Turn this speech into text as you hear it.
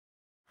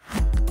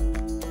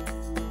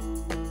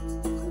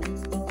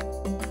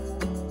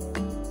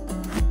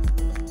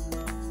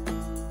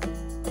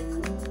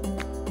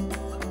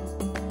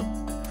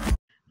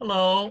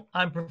Hello,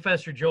 I'm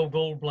Professor Joe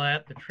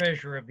Goldblatt, the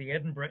treasurer of the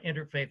Edinburgh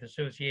Interfaith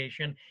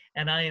Association,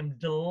 and I am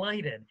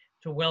delighted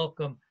to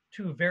welcome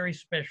two very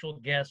special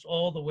guests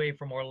all the way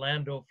from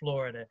Orlando,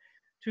 Florida.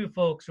 Two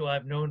folks who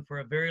I've known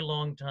for a very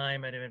long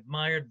time and have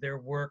admired their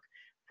work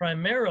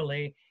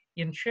primarily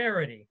in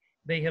charity.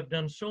 They have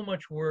done so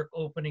much work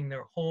opening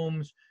their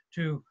homes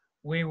to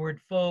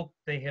wayward folk.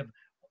 They have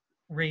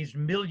raised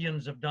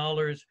millions of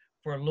dollars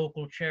for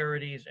local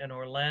charities in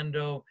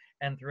Orlando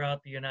and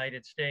throughout the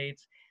United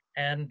States.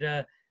 And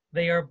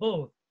they are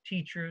both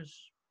teachers,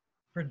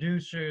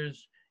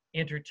 producers,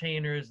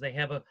 entertainers. They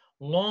have a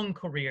long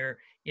career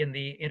in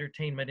the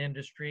entertainment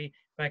industry. In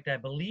fact, I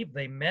believe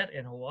they met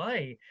in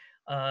Hawaii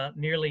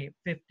nearly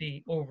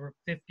over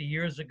 50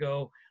 years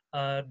ago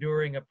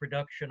during a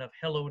production of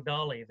Hello,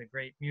 Dolly, the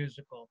great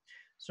musical.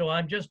 So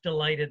I'm just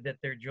delighted that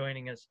they're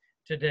joining us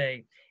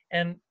today.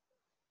 And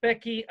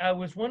Becky, I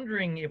was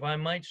wondering if I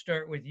might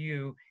start with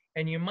you,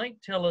 and you might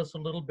tell us a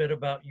little bit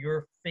about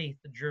your faith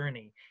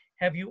journey.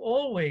 Have you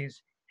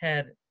always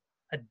had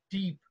a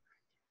deep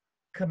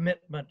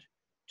commitment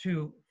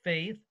to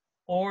faith,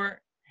 or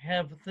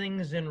have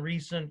things in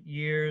recent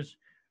years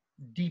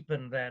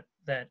deepened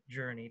that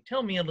journey?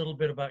 Tell me a little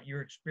bit about your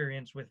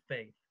experience with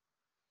faith.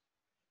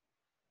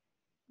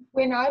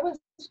 When I was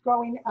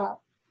growing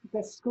up,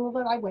 the school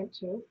that I went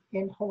to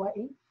in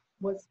Hawaii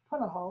was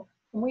Punahou,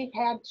 and we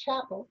had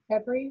chapel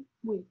every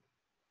week,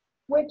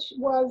 which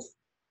was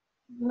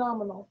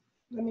phenomenal.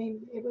 I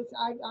mean, it was,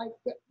 I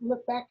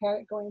look back at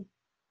it going,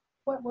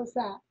 what was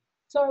that?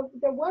 So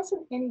there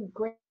wasn't any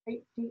great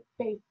deep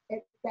faith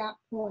at that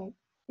point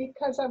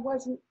because I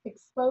wasn't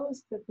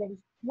exposed to things,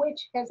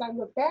 which as I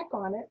look back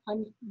on it,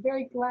 I'm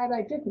very glad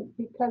I didn't,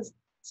 because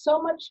so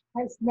much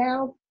has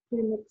now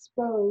been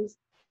exposed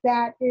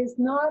that is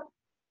not,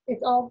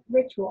 it's all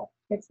ritual.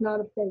 It's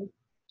not a faith.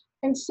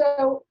 And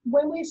so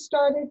when we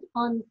started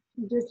on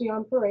Disney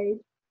on Parade,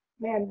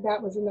 man,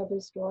 that was another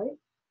story.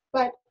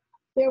 But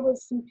there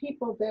was some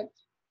people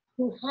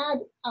who had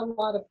a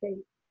lot of faith.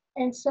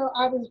 And so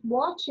I was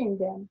watching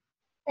them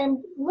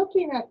and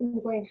looking at them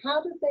going,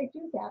 how did they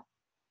do that?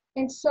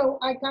 And so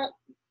I got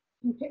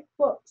picked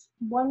books.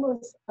 One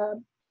was,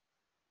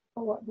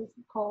 what was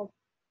it called?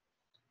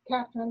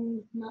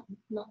 Catherine, not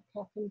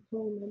Catherine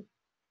Kuhlman.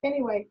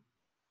 Anyway,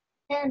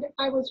 and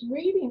I was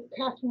reading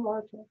Catherine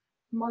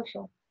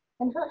Marshall,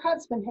 and her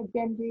husband had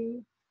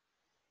been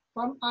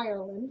from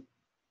Ireland,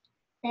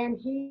 and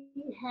he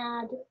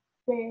had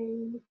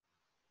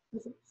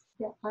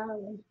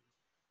Ireland.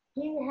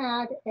 He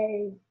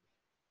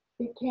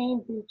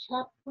became the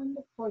chaplain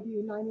for the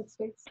United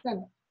States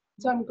Senate.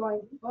 So I'm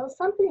going, well,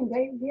 something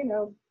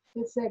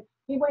it said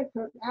he went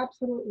for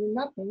absolutely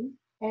nothing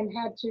and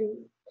had to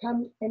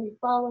come, and he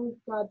followed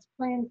God's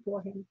plan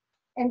for him.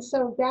 And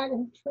so that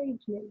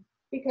intrigued me,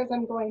 because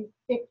I'm going,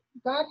 if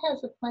God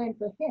has a plan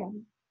for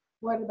him,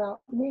 what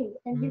about me?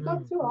 And you go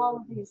through all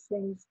of these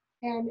things,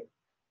 and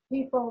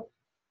people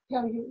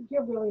tell you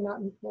you're really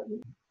not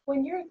important.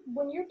 When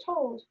you're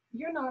told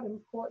you're not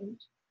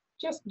important,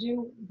 just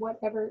do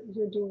whatever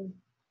you're doing.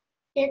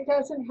 It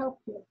doesn't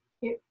help you.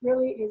 It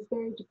really is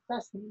very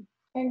depressing.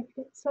 And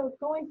so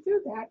going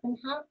through that and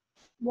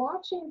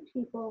watching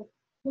people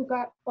who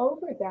got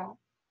over that,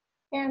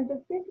 and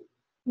the thing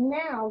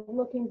now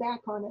looking back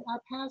on it,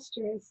 our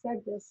pastor has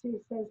said this. He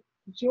says,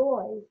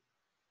 joy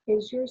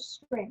is your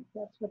strength.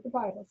 That's what the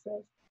Bible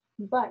says.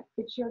 But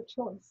it's your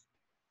choice.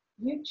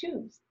 You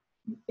choose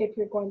if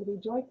you're going to be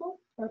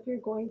joyful or if you're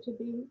going to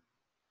be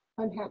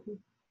unhappy.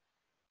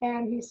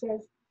 And he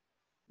says,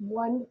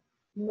 one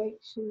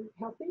makes you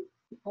healthy,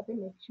 the other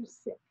makes you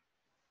sick.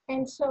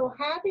 And so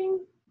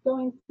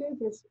going through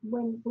this,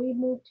 when we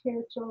moved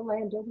here to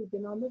Orlando, we've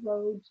been on the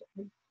road,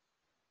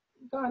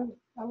 gone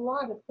a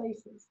lot of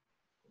places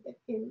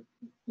in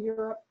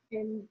Europe,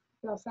 in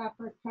South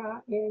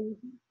Africa, in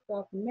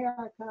South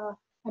America.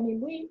 I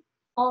mean, we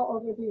all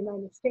over the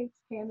United States,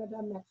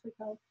 Canada,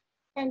 Mexico.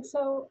 And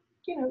so,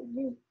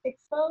 you're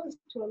exposed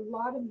to a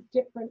lot of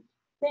different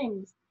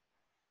things.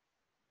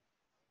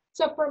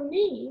 So for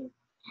me,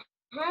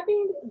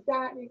 having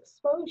that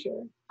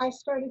exposure, I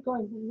started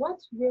going,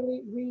 what's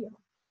really real?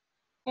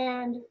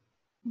 And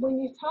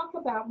when you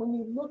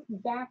look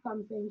back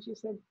on things, you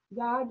said,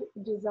 God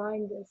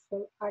designed this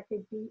so I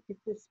could be at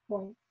this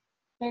point.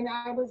 And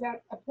I was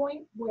at a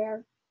point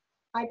where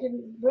I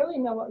didn't really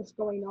know what was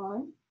going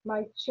on.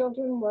 My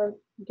children were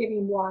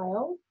getting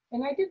wild,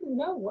 and I didn't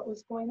know what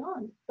was going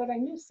on, but I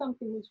knew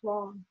something was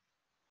wrong.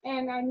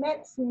 And I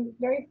met some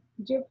very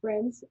dear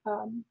friends,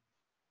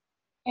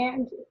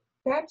 and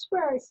that's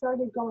where I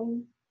started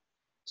going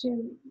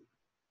to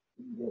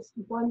this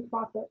one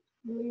prophet,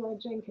 Leroy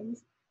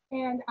Jenkins,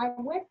 and I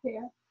went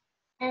there,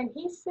 and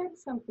he said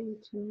something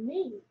to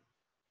me,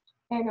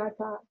 and I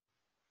thought,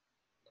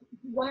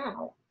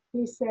 wow.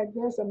 He said,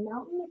 there's a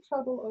mountain of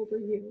trouble over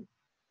you,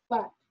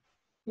 but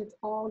it's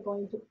all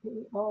going to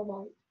be all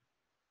right.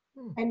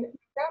 And at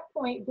that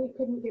point, we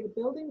couldn't get a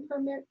building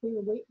permit.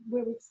 We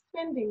were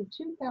spending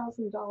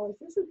 $2,000.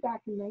 This is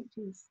back in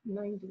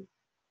 1990.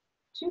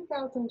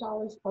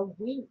 $2,000 a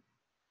week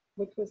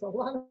which was a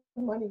lot of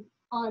money,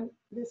 on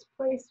this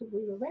place that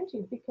we were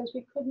renting because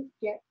we couldn't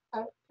get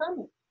a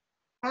permit.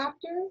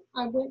 After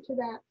I went to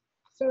that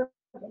service,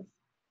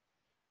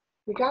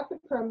 we got the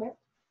permit,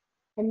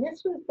 and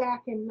this was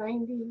back in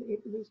 90,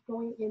 it was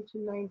going into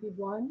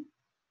 91,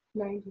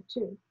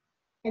 92,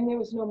 and there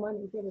was no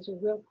money. There was a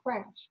real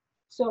crash.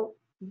 So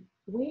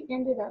we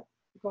ended up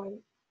going,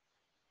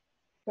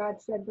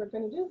 God said, we're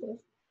going to do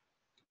this.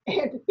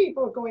 And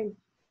people are going,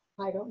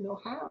 I don't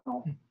know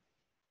how.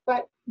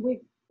 But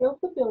we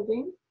built the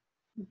building,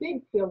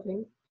 big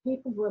building.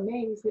 People were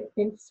amazed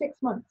in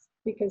 6 months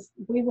because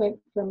we went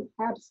from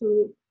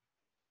absolute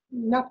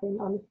nothing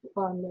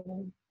on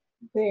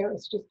there.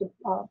 It's just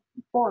a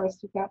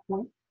forest at that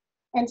point.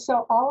 And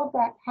so all of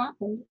that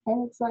happened.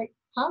 And it's like,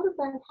 how did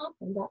that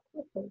happen that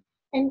quickly?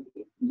 And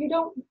you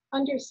don't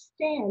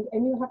understand,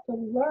 and you have to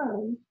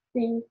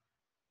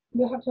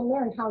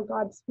learn how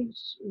God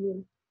speaks to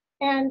you.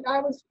 And I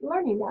was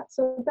learning that.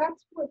 So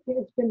that's what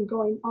has been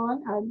going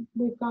on.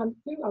 We've gone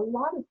through a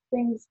lot of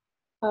things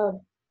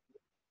of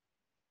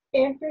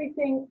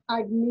everything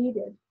I've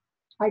needed.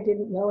 I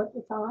didn't know at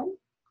the time.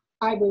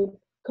 I would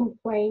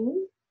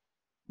complain,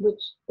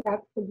 which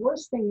that's the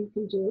worst thing you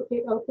can do.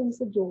 It opens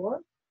the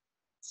door.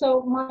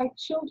 So my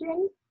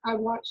children, I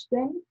watched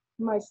them.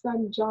 My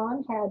son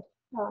John had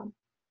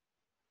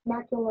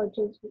macular,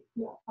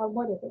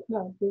 what is it?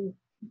 No,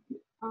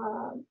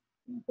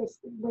 this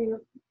where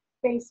your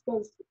face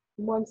goes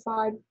one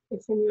side,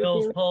 it's in your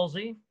Bell's hearing.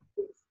 palsy.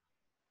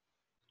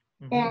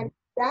 And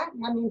that,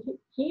 I mean,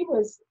 he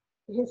was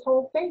his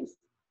whole face.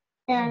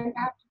 And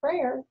after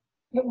prayer,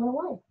 it went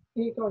away.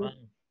 And you're going,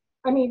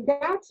 I mean,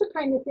 that's the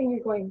kind of thing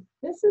you're going,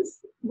 this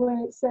is when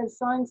it says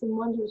signs and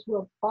wonders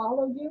will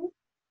follow you.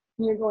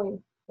 And you're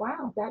going,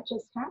 wow, that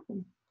just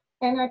happened.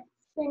 And I've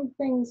seen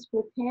things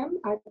with him.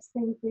 I've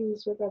seen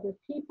things with other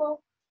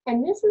people.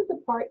 And this is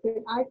the part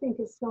that I think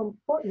is so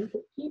important,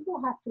 that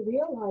people have to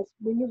realize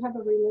when you have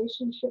a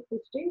relationship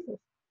with Jesus.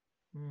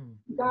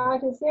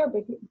 God is there,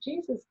 but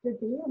Jesus did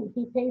the healing.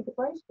 He paid the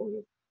price for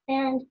you.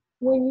 And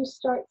when you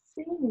start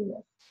seeing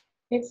this,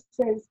 it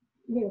says,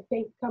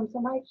 faith comes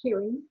by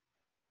hearing.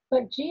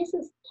 But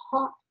Jesus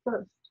taught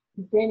first,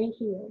 then he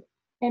healed.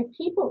 And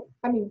people,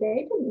 I mean,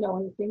 they didn't know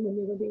anything when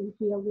they were being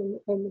healed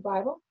in the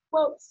Bible.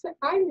 Well, so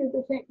I knew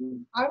the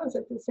thing. I was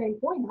at the same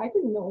point. I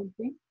didn't know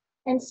anything.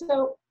 And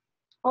so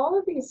all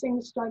of these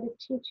things started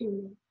teaching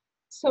me.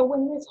 So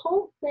when this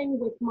whole thing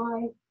with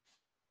my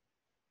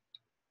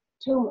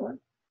tumor,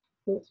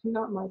 it's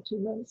not my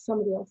tumor, it's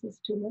somebody else's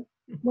tumor,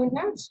 when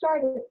that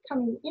started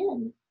coming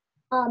in,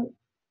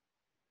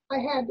 I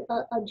had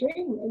a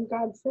dream, and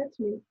God said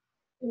to me,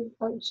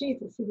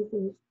 Jesus, he was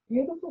in this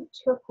beautiful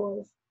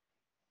turquoise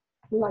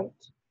light.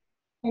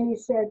 And he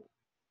said,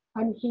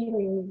 I'm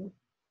healing you.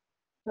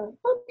 So,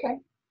 okay.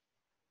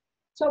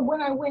 So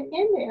when I went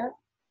in there,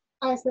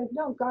 I said,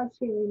 no, God's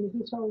healing me.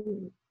 He told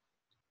me.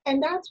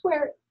 And that's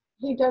where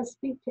he does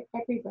speak to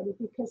everybody,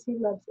 because he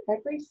loves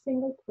every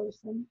single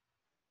person.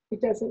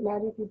 It doesn't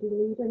matter if you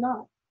believe or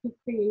not. He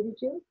created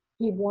you.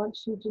 He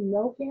wants you to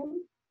know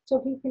him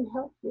so he can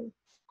help you,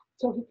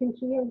 so he can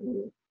heal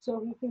you, so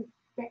he can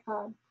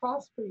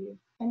prosper you.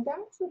 And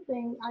that's the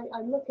thing.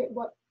 I look at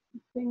what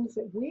things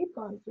that we've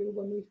gone through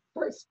when we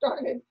first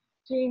started.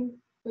 Gene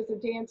was a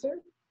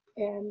dancer,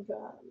 and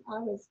I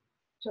was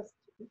just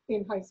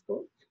in high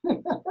school.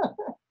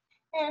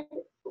 And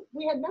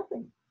we had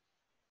nothing.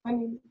 I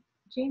mean,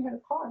 Gene had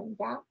a car, and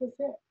that was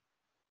it.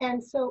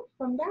 And so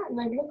from that, and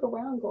I look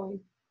around going,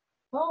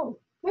 oh,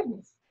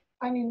 goodness.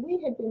 I mean,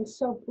 we had been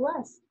so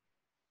blessed.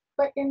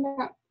 But in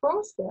that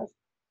process,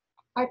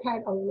 I've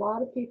had a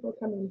lot of people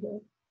come in here.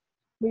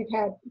 We've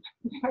had,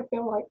 I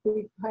feel like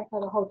we've had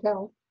a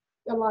hotel.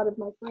 A lot of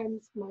my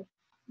friends, my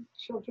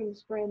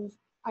children's friends,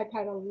 I've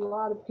had a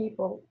lot of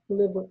people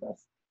live with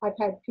us. I've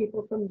had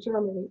people from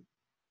Germany.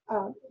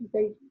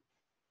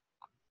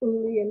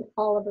 Uli and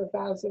Oliver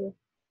Bowser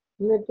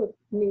lived with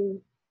me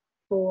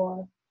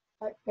for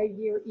a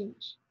year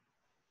each.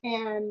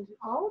 And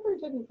Oliver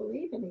didn't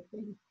believe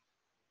anything,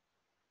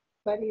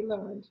 but he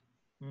learned.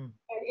 And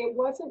it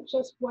wasn't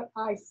just what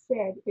I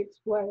said, it's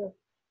where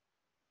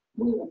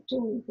we were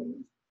doing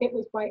things. It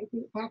was by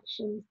the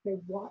actions they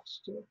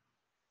watched you.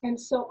 And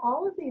so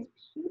all of these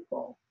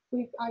people,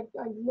 I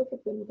look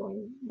at them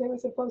going, they were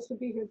supposed to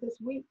be here this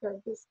week,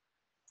 this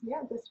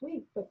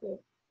week, but the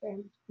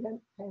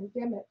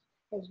pandemic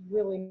has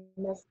really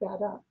messed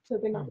that up. So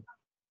they're not.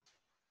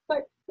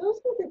 But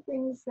those are the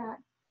things that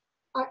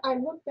I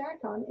look back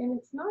on, and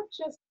it's not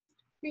just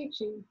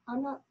preaching. I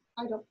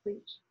don't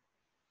preach.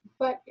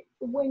 But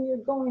when you're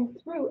going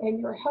through and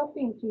you're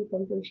helping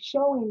people, you're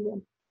showing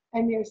them,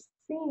 and they're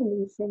seeing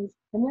these things,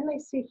 and then they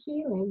see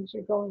healings,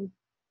 you're going,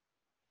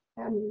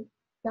 I mean,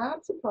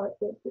 that's a part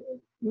that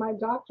my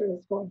doctor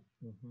is going,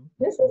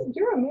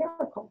 you're a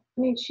miracle.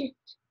 I mean, she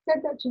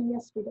said that to me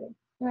yesterday.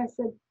 And I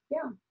said,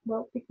 yeah,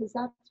 well, because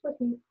that's what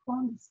he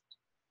promised.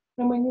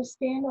 And when you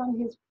stand on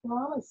his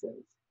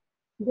promises,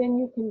 then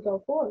you can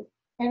go forward.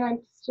 And I'm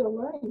still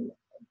learning,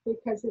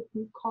 because if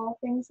you call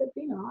things that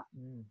be not,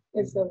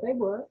 as though they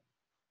were,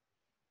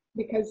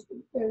 because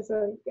there's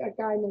a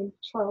guy named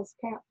Charles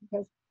Cat,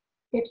 because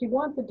if you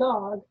want the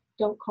dog,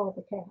 don't call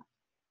the cat.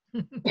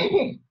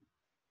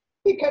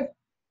 Because,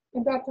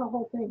 and that's the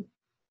whole thing.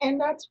 And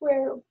that's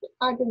where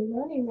I've been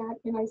learning that,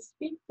 and I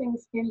speak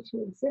things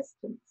into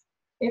existence.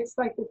 It's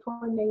like the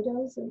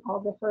tornadoes and all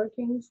the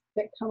hurricanes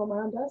that come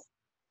around us.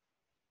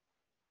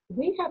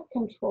 We have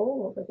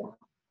control over that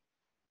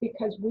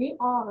because we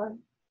are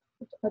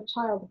a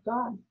child of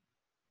God.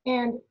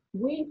 And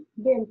we've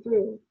been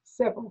through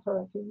several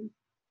hurricanes.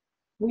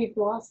 We've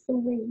lost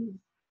some leaves.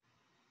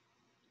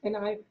 And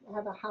I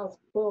have a house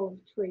full of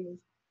trees.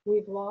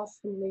 We've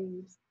lost some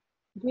leaves.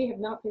 We have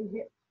not been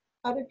hit.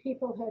 Other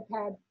people have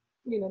had,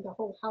 the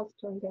whole house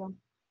turned down.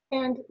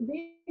 And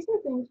these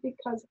are things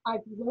because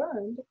I've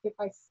learned if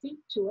I speak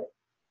to it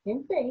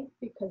in faith,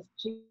 because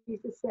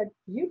Jesus said,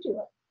 you do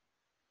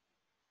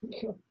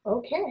it.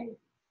 Okay.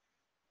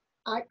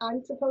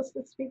 I'm supposed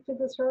to speak to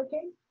this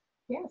hurricane?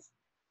 Yes.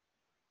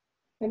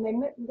 And they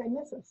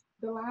miss us.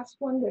 The last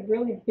one, the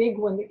really big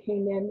one that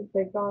came in,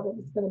 they thought it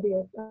was going to be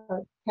a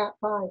Cat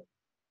 5.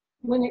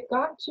 When it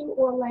got to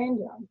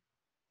Orlando,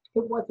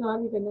 it was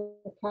not even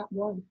a Cat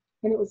 1.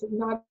 And it was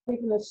not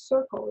even a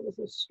circle. It was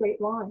a straight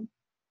line.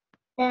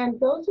 And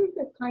those are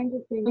the kinds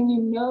of things, when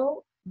you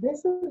know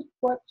this is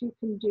what you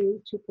can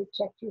do to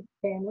protect your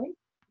family,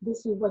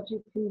 this is what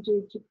you can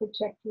do to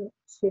protect your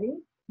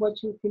city,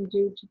 what you can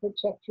do to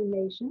protect your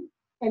nation.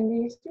 And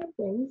these are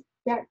things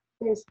that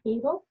there's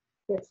evil,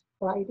 there's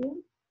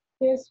fighting,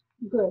 there's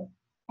good.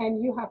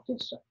 And you have to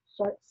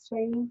start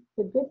saying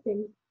the good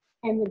things.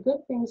 And the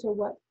good things are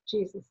what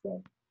Jesus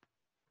said.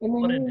 And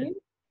then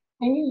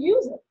you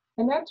use it.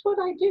 And that's what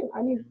I do.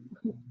 I mean,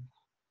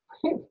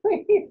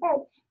 we had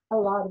a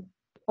lot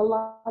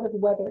of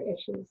weather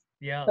issues.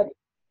 Yeah. But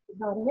it's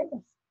not in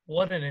us.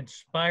 What an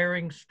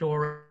inspiring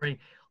story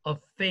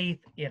of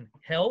faith in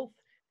health,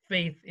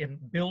 faith in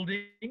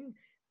building,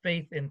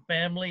 faith in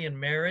family and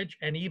marriage,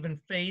 and even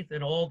faith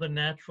in all the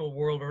natural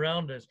world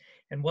around us.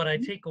 And what I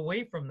take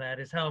away from that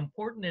is how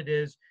important it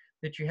is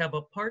that you have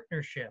a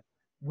partnership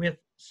with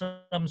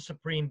some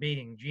supreme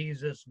being,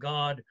 Jesus,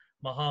 God,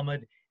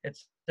 Muhammad,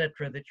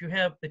 etc., that you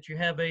have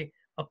a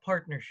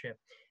partnership.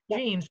 Yeah.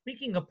 Gene,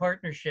 speaking of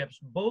partnerships,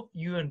 both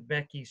you and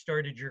Becky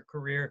started your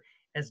career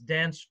as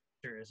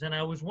dancers. And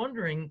I was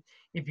wondering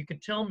if you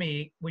could tell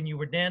me, when you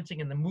were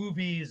dancing in the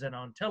movies and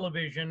on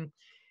television,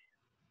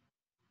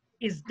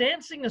 is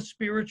dancing a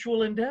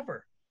spiritual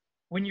endeavor?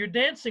 When you're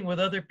dancing with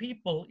other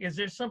people, is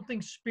there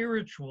something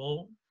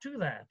spiritual to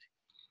that?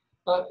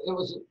 It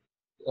was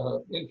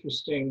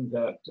interesting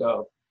that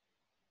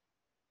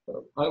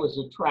I was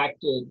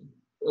attracted.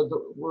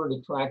 The word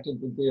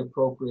attracted would be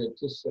appropriate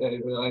to say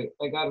that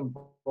I got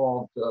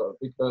involved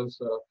because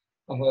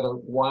I had a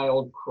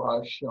wild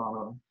crush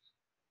on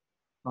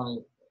a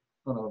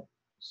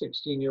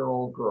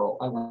 16-year-old girl.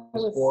 I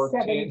was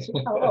 14.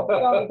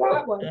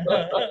 That one.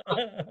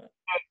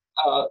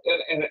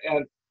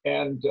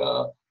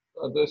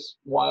 This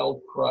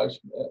wild crush,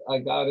 I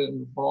got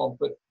involved,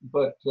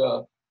 but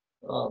for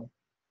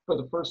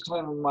the first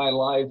time in my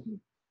life,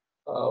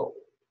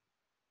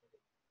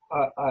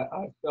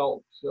 I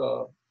felt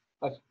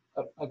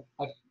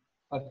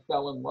I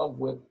fell in love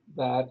with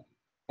that,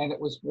 and it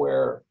was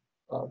where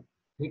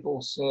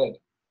people said,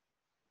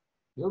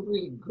 "You're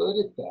really good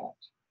at that,"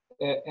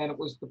 and it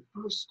was the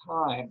first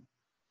time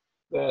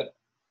that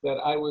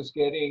I was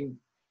getting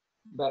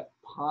that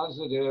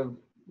positive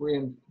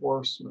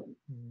reinforcement,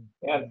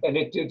 and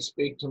it did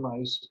speak to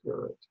my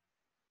spirit,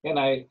 and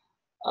I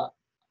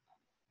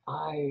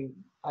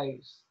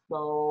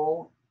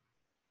so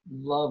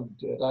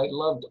loved it. I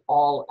loved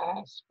all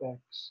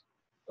aspects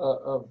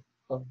of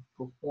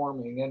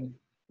performing,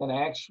 and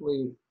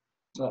actually,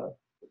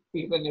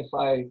 even if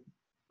I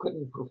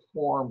couldn't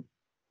perform,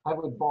 I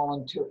would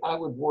volunteer. I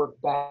would work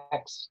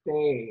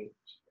backstage.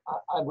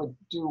 I would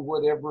do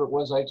whatever it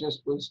was. I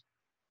just was.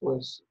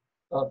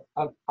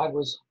 I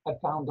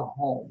found a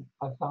home.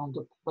 I found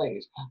a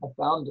place. I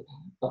found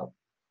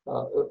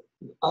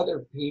other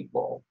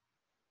people.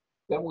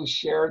 Then we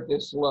shared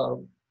this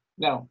love.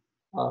 Now,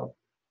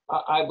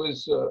 I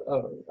was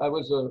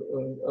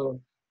a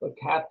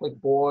Catholic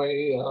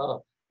boy,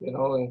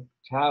 an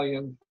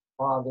Italian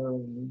father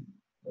and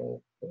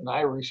an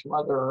Irish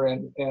mother,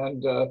 and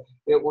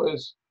it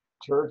was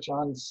church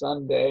on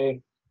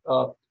Sunday,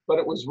 but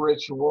it was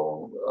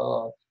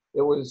ritual.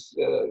 It was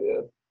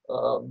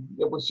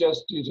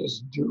just, you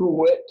just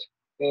do it,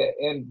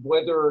 and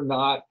whether or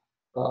not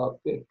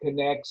it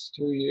connects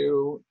to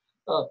you.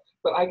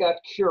 But I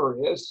got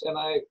curious, and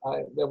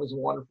there was a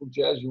wonderful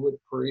Jesuit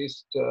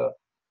priest,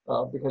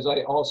 because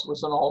I also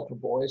was an altar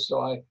boy,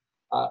 so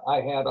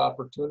I had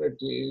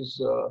opportunities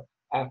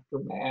after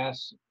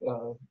Mass.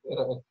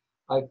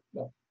 I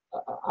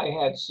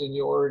had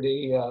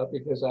seniority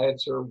because I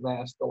had served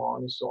Mass the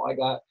longest, so I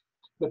got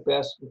the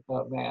best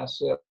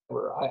Mass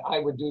ever. I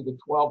would do the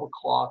 12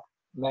 o'clock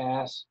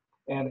Mass,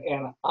 and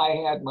I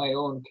had my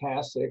own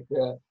cassock,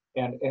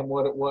 and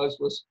what it was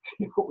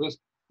it was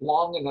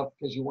long enough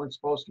because you weren't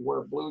supposed to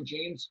wear blue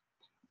jeans.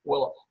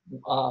 Well,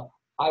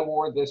 I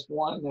wore this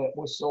one that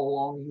was so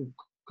long you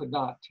could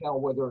not tell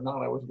whether or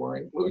not I was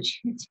wearing blue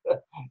jeans,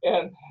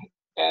 and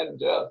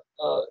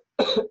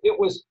it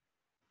was,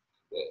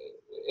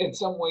 in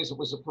some ways, it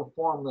was a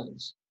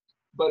performance,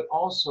 but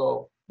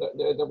also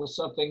there was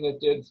something that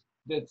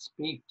did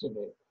speak to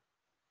me.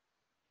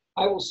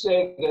 I will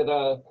say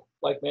that,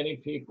 like many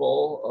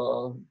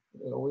people,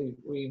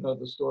 we know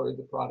the story of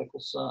the prodigal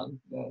son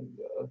and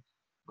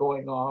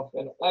going off.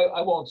 And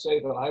I won't say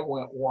that I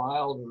went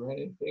wild or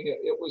anything.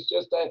 It was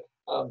just that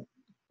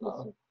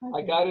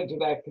I got into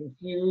that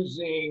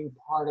confusing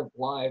part of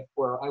life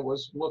where I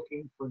was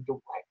looking for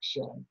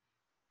direction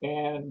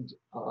and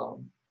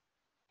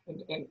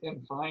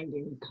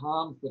finding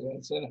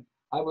confidence. And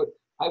I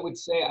would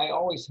say I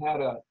always had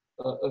a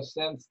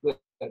sense that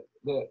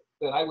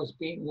I was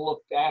being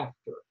looked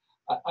after.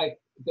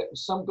 That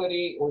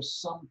somebody or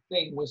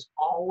something was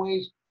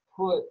always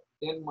put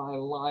in my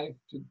life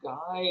to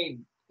guide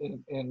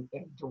and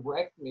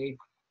direct me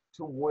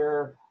to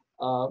where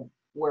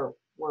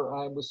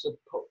I was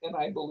supposed, and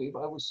I believe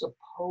I was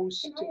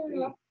supposed to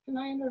be. Can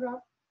I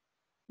interrupt?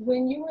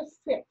 When you were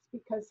 6,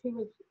 because he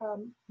was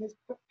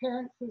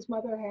his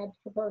mother had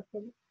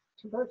tuberculosis.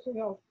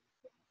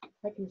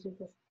 I can do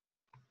this.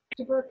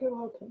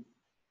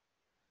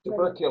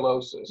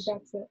 Tuberculosis.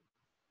 That's it.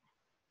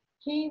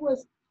 He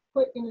was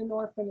put in an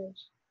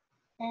orphanage,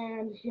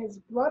 and his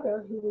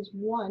brother, who was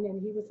 1,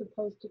 and he was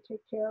supposed to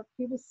take care of,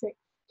 he was sick,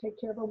 take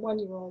care of a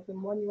 1-year-old,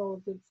 and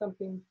 1-year-old did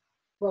something,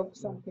 broke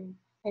something,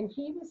 and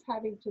he was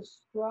having to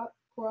scrub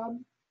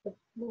the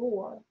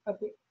floor of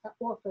the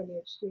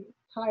orphanage, the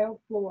tile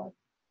floor,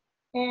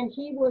 and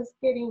he was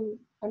he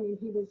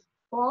was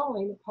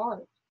falling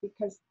apart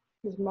because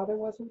his mother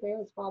wasn't there,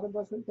 his father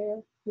wasn't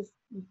there, his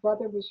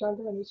brother was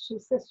younger, and his 2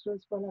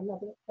 sisters were in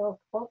another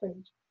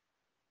orphanage.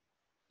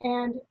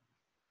 And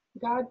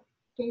God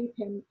gave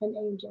him an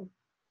angel.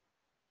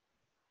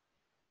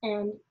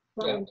 And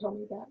Brian told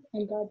me that.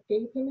 And God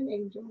gave him an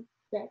angel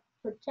that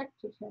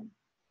protected him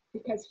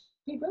because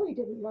he really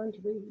didn't learn to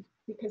read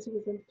because he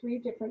was in 3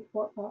 different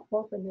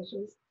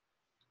orphanages,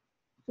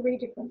 3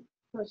 different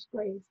first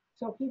grades.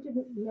 So he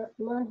didn't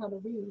learn how to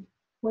read.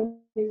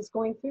 When he was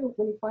going through,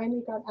 when he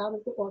finally got out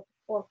of the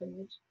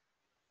orphanage,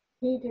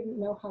 he didn't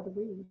know how to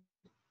read.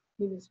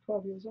 He was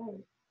 12 years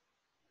old.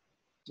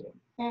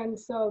 And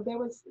so there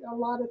was a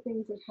lot of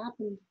things that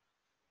happened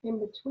in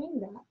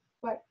between that,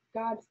 but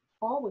God's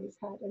always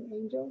had an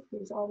angel.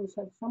 He's always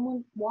had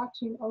someone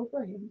watching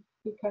over him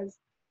because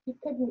he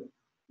couldn't,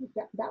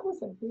 that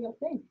was a real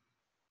thing.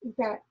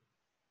 That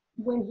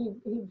when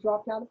he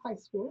dropped out of high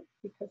school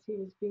because he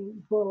was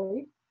being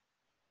bullied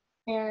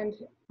and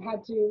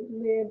had to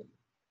live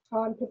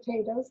on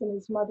potatoes in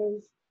his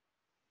mother's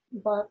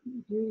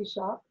beauty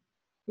shop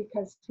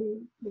because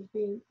he was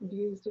being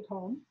abused at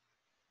home.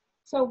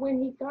 So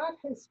when he got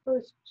his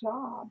first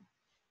job,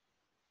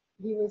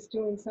 he was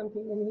doing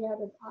something and he had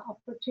an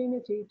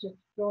opportunity to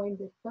join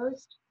the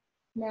first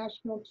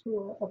national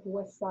tour of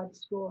West Side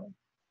Story,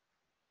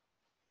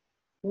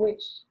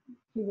 which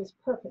he was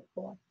perfect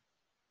for.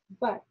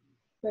 But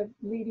the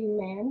leading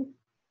man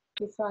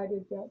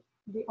decided that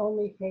the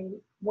only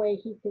way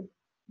he could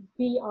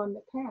be on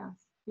the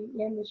cast, be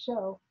in the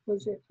show,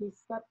 was if he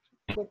slept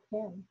with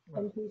him.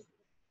 And he said,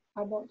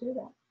 I won't do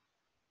that.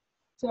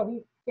 So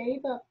he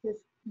gave up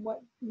this,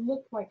 what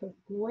looked like a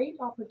great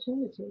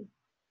opportunity,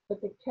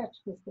 but the catch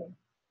was there,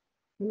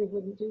 and he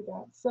wouldn't do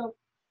that. So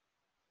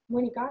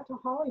when he got to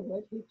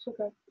Hollywood, he took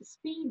a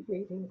speed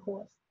reading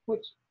course,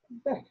 which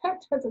that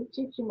doesn't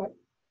teach you much.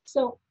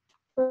 So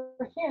for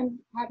him,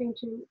 having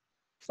to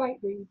sight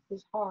read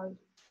was hard.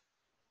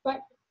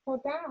 But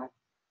for that,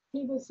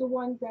 he was the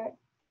one that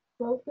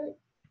wrote the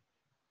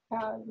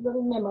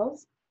little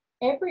memos.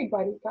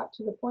 Everybody got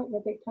to the point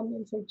where they come in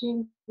and say,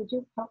 Gene, would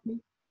you help me?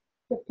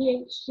 The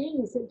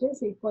PhDs at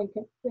Disney Point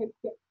could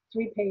get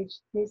 3-page.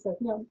 He said,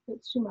 no,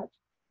 it's too much.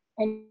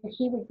 And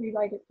he would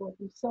rewrite it for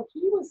them. So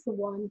he was the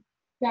one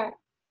that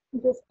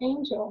this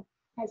angel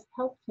has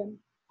helped him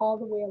all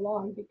the way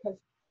along because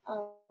I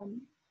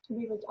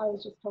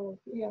was just told,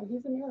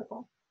 he's a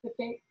miracle.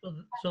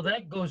 So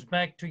that goes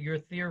back to your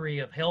theory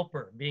of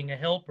helper, being a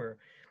helper.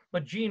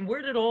 But Gene,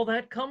 where did all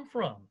that come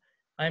from?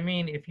 I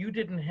mean, if you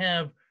didn't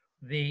have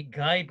the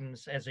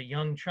guidance as a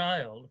young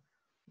child,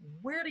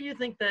 where do you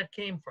think that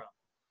came from?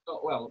 Oh,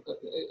 well,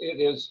 it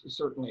is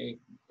certainly.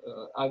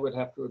 I would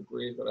have to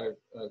agree that I've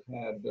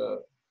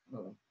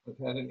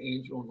had an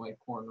angel in my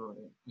corner.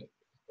 And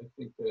I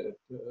think that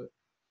it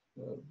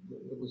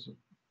was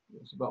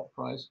about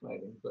prize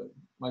fighting. But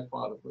my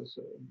father was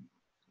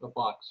a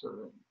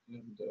boxer,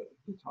 and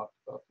he talked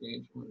about the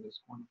angel in his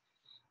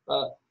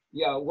corner.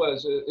 Yeah, it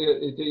was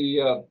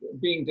the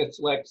being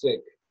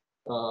dyslexic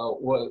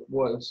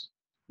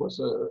was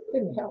a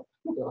didn't help.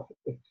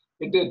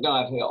 It did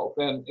not help,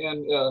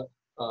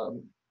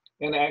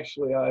 and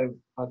actually I've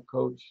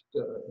coached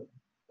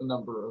a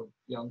number of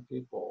young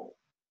people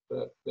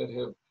that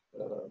have,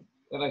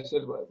 and I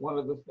said one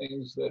of the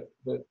things that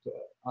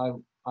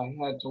I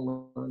had to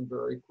learn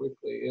very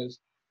quickly is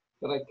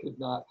that I could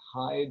not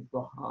hide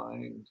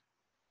behind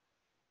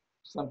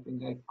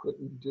something I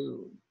couldn't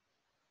do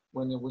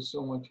when there was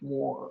so much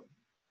more.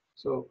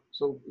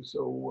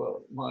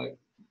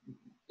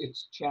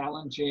 It's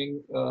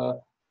challenging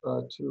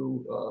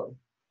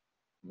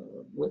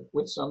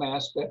with some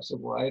aspects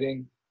of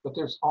writing, but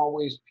there's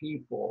always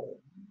people,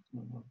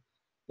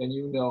 and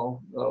you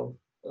know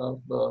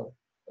of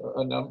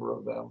a number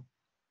of them.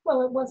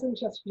 Well, it wasn't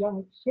just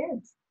young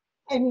kids.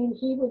 I mean,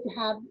 he would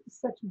have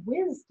such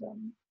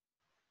wisdom.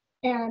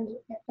 And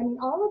I mean,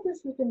 all of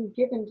this has been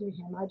given to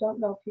him. I don't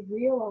know if he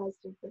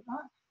realized it or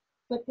not,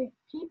 but the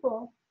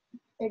people,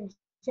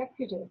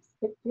 executives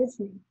at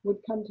Disney would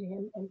come to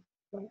him and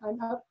say, I'm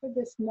up for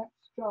this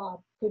next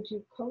job. Could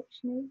you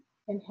coach me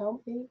and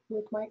help me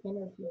with my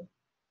interview?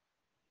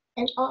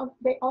 And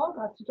they all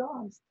got the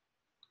jobs.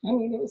 I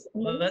mean, it was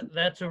amazing. Well,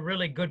 that's a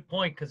really good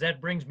point, because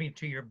that brings me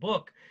to your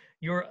book.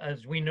 You're,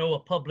 as we know, a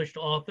published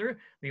author,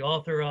 the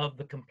author of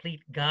The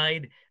Complete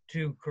Guide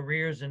to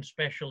Careers in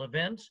Special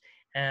Events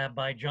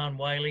by John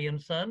Wiley and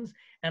Sons.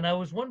 And I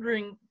was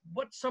wondering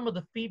what some of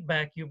the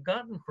feedback you've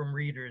gotten from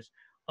readers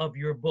of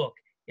your book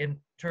in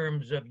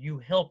terms of you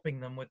helping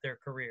them with their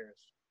careers.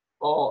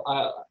 Oh,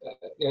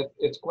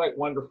 it's quite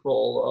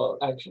wonderful.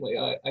 Actually,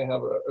 I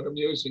have an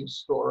amusing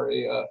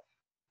story.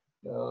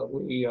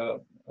 We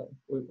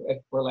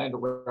at Orlando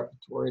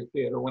Repertory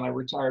Theatre, when I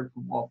retired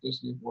from Walt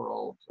Disney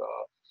World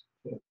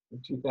in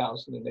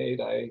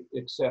 2008, I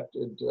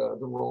accepted the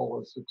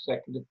role as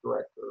executive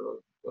director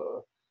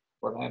of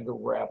Orlando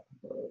Rep,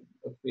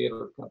 a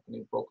theater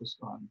company focused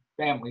on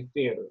family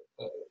theater,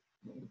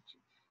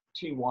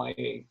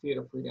 TYA,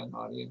 Theater for Young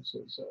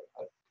Audiences.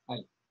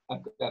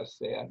 I've got to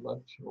say, I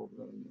love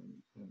children,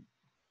 and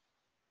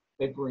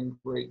they bring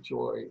great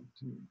joy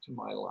to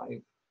my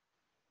life.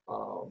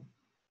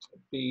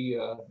 We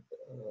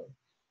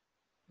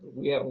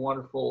had a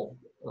wonderful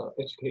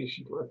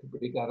education director,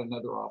 but he got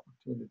another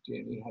opportunity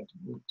and he had to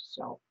move to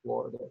South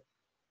Florida.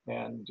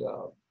 And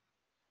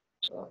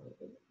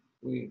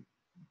we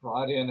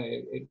brought in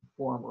a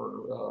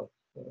former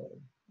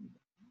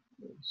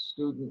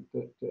student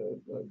that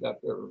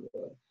got their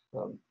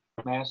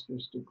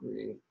master's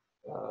degree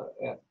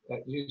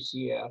at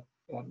UCF,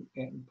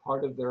 and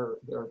part of their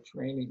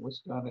training was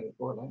done at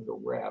Orlando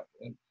Rep,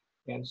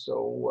 and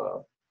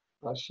so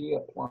she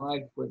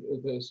applied for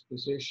this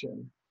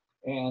position,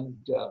 and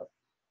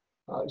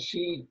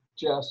she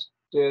just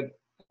did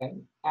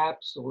an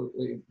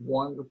absolutely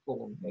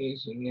wonderful,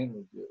 amazing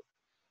interview.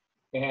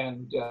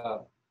 And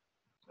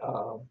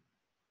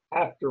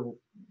after,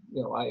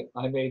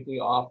 I made the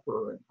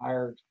offer and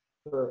hired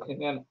her,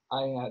 and then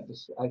I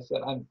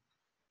said,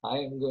 I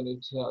am going to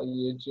tell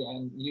you,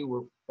 Jen, you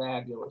were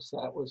fabulous.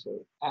 That was an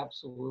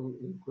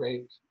absolutely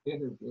great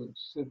interview.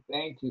 She said,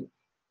 thank you.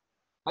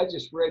 I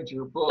just read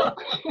your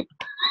book.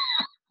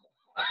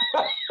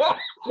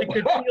 I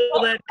could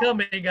feel that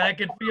coming. I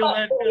could feel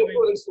that coming. It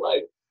was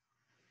like,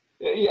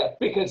 yeah,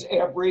 because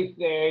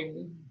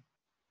everything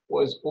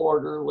was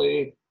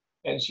orderly,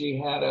 and she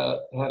had a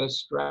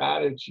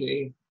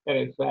strategy. And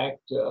in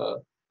fact,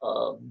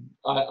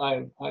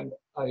 I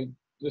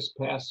this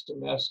past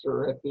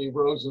semester at the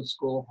Rosen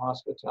School of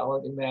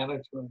Hospitality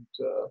Management,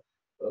 a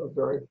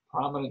very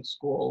prominent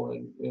school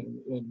in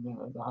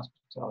the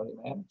hospitality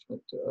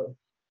management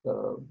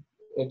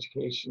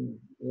education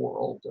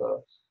world.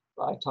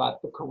 I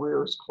taught the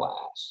careers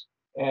class,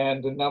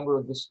 and a number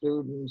of the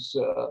students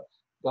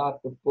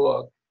got the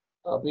book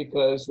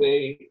because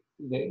they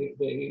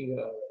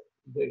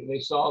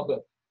saw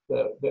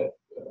that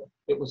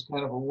it was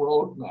kind of a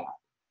roadmap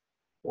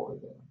for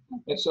them.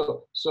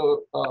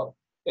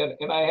 And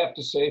and I have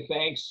to say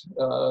thanks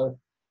to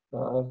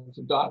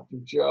Dr.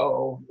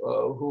 Joe,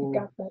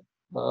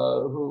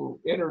 who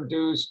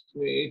introduced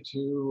me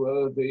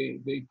to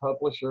the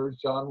publishers,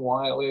 John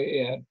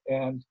Wiley,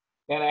 and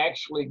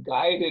actually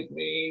guided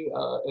me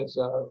as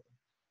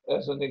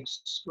an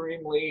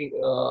extremely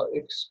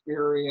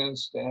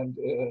experienced and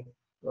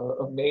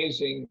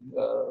amazing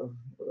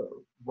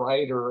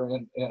writer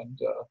and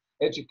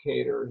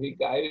educator. He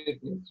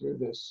guided me through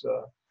this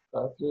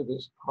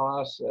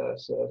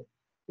process.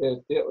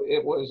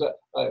 It was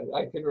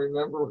I can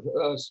remember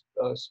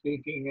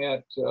speaking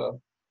at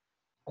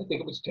I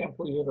think it was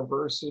Temple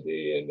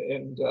University,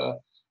 and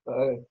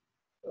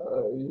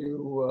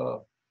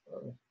you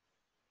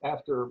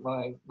after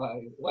my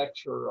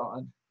lecture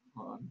on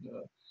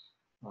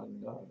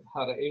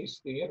how to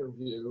ace the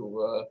interview,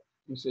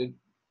 you said,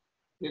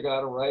 you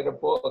got to write a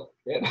book,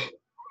 and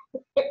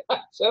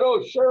I said,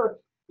 oh sure,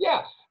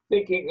 yeah,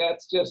 thinking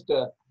that's just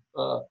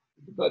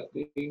but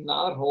the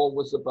knothole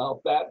was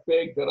about that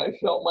big that I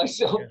felt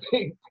myself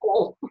being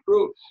pulled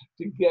through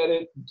to get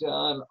it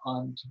done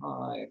on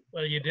time.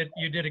 Well, you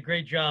did a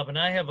great job, and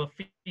I have a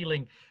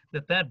feeling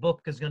that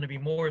book is going to be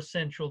more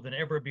essential than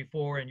ever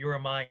before in your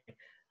and my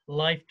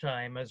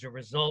lifetime as a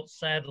result,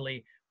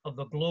 sadly, of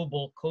the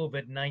global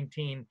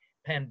COVID-19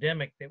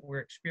 pandemic that we're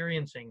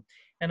experiencing.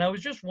 And I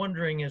was just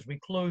wondering, as we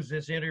close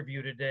this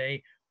interview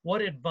today,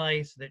 what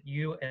advice that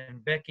you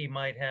and Becky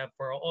might have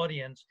for our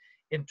audience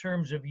in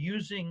terms of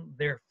using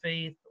their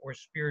faith or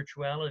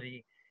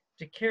spirituality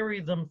to carry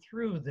them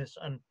through this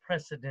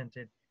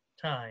unprecedented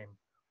time.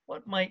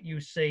 What might you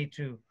say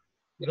to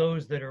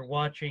those that are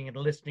watching and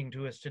listening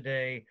to us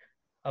today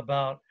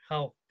about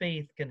how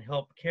faith can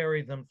help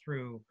carry them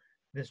through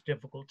this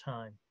difficult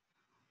time?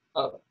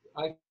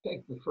 I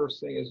think the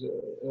first thing is,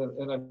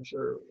 and I'm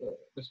sure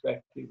Miss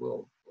Becky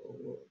will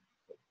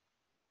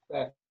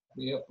back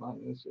me up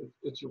on this,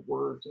 it's your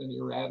words and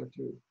your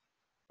attitude.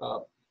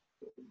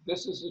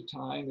 This is a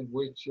time in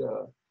which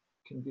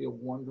can be a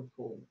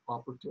wonderful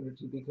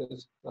opportunity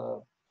because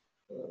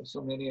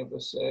so many of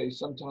us say,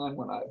 sometime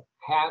when I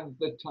have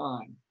the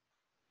time,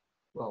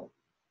 well,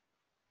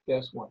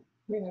 guess what?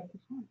 We have the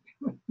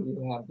time.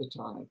 You have the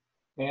time.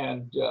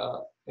 And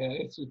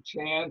it's a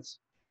chance.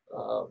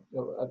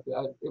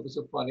 It was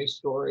a funny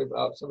story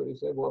about somebody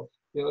said, well,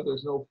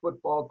 there's no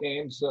football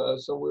games,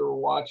 so we were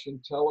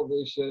watching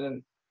television,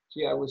 and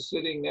gee, I was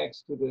sitting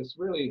next to this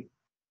really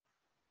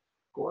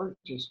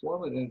gorgeous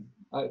woman, and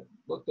I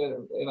looked at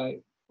her,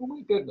 and oh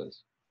my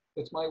goodness,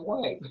 it's my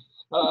wife.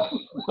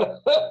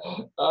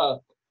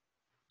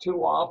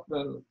 Too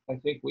often, I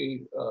think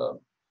we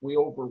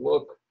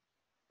overlook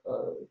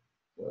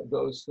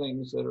those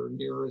things that are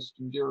nearest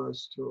and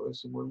dearest to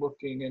us, and we're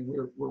looking and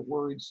we're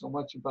worried so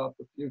much about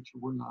the future.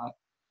 We're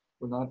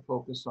not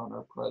focused on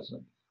our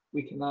present.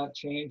 We cannot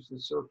change the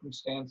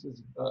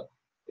circumstances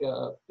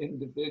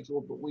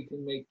individual, but we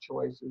can make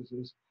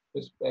choices,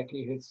 as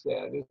Becky had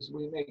said, as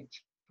we make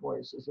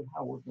choices of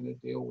how we're going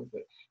to deal with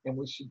it, and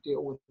we should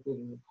deal with it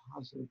in a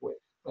positive way.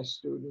 My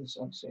students,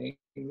 I'm saying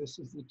this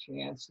is the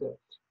chance to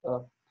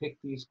pick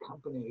these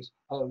companies,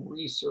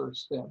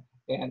 research them,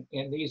 and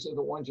these are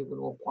the ones you're going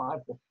to apply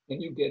for,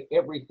 and you get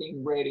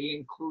everything ready,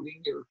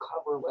 including your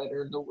cover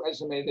letter and the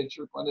resume that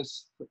you're going to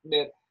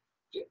submit.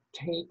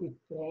 Take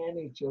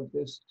advantage of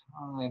this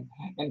time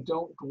and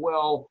don't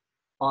dwell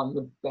on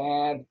the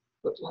bad,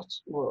 but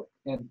let's look,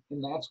 and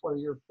that's where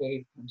your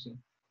faith comes in.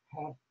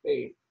 Have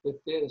faith that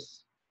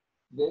this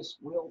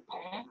will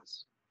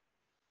pass.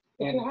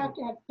 And you have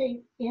to have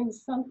faith in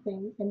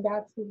something, and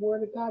that's the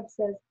word of God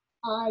says,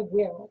 I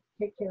will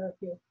take care of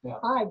you. Yeah.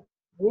 I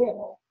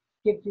will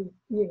give you,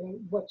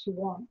 what you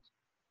want.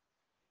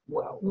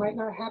 Well, it might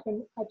not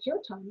happen at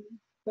your time,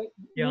 but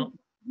you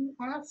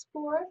ask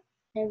for it,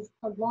 as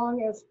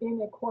long as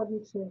in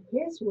accordance to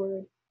his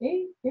word,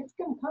 it's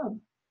going to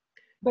come.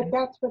 But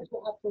that's what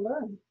you have to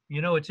learn.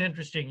 It's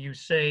interesting you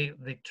say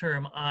the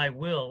term I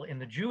will. In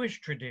the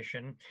Jewish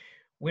tradition,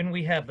 when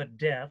we have a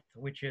death,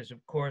 which is,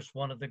 of course,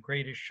 one of the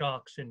greatest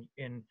shocks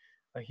in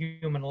a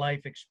human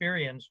life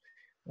experience,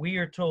 we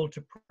are told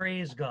to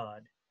praise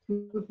God,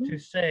 to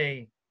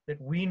say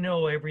that we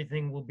know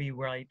everything will be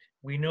right.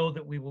 We know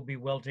that we will be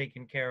well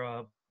taken care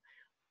of.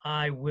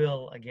 I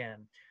will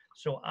again.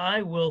 So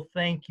I will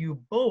thank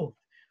you both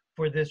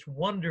for this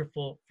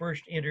wonderful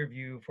first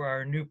interview for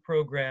our new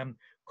program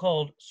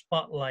called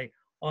Spotlight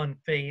on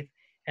Faith,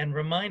 and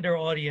remind our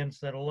audience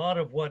that a lot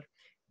of what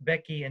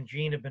Becky and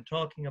Gene have been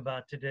talking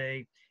about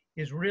today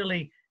is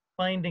really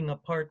finding a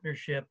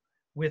partnership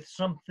with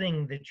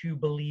something that you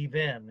believe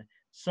in,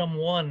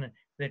 someone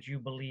that you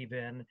believe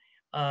in.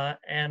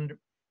 And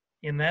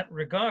in that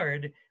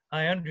regard,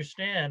 I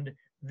understand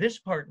this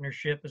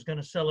partnership is going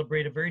to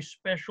celebrate a very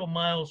special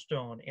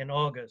milestone in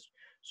August.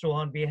 So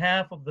on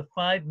behalf of the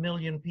 5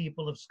 million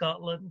people of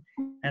Scotland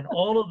and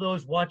all of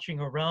those watching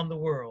around the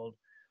world,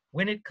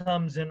 when it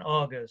comes in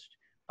August,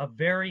 a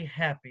very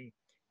happy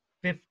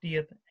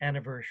 50th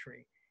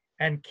anniversary.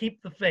 And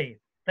keep the faith.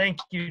 Thank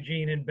you,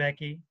 Gene and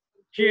Becky.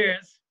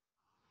 Cheers.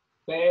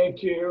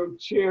 Thank you.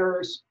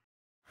 Cheers.